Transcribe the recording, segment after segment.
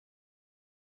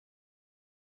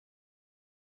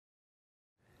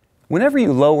Whenever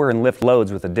you lower and lift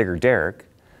loads with a digger derrick,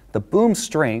 the boom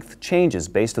strength changes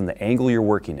based on the angle you're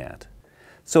working at.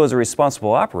 So as a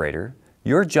responsible operator,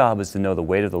 your job is to know the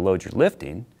weight of the load you're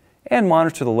lifting and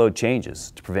monitor the load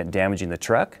changes to prevent damaging the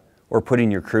truck or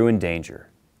putting your crew in danger.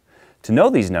 To know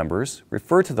these numbers,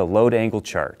 refer to the load angle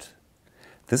chart.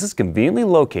 This is conveniently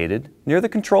located near the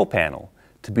control panel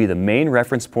to be the main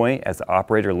reference point as the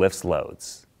operator lifts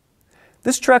loads.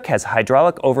 This truck has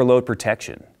hydraulic overload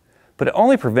protection, but it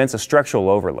only prevents a structural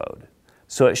overload,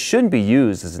 so it shouldn't be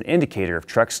used as an indicator of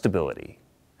truck stability.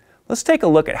 Let's take a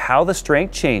look at how the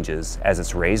strength changes as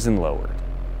it's raised and lowered.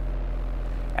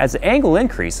 As the angle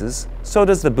increases, so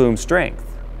does the boom strength.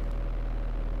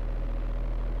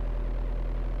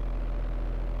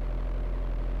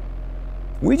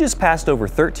 We just passed over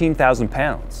 13,000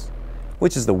 pounds,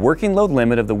 which is the working load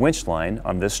limit of the winch line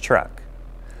on this truck.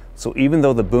 So even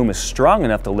though the boom is strong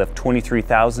enough to lift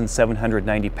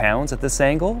 23,790 pounds at this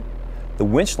angle, the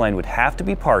winch line would have to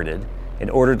be parted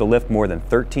in order to lift more than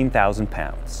 13,000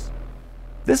 pounds.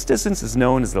 This distance is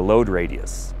known as the load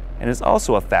radius and is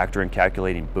also a factor in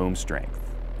calculating boom strength.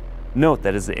 Note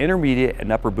that as the intermediate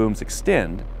and upper booms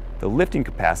extend, the lifting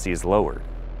capacity is lowered.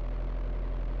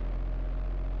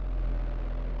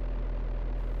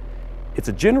 It's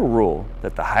a general rule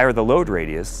that the higher the load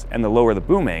radius and the lower the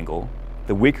boom angle,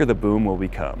 the weaker the boom will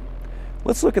become.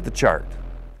 Let's look at the chart.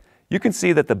 You can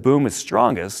see that the boom is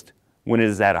strongest when it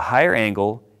is at a higher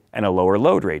angle and a lower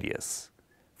load radius.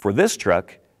 For this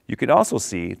truck, you can also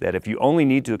see that if you only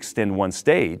need to extend one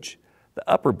stage, the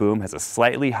upper boom has a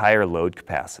slightly higher load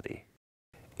capacity.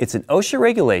 It's an OSHA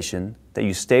regulation that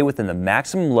you stay within the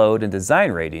maximum load and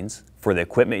design ratings for the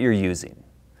equipment you're using.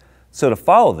 So to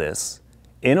follow this,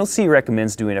 NOC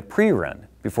recommends doing a pre-run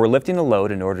before lifting a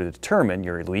load in order to determine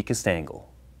your weakest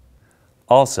angle.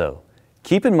 Also,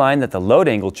 keep in mind that the load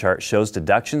angle chart shows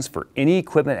deductions for any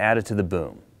equipment added to the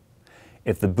boom.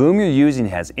 If the boom you're using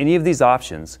has any of these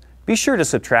options, be sure to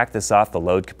subtract this off the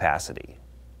load capacity.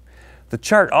 The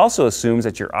chart also assumes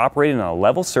that you're operating on a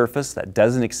level surface that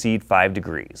doesn't exceed 5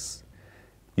 degrees.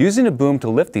 Using a boom to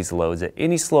lift these loads at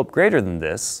any slope greater than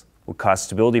this will cause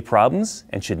stability problems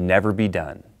and should never be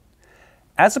done.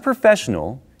 As a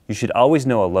professional, you should always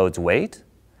know a load's weight,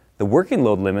 the working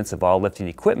load limits of all lifting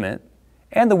equipment,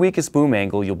 and the weakest boom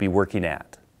angle you'll be working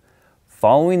at.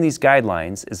 Following these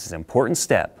guidelines is an important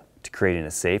step to creating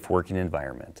a safe working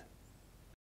environment.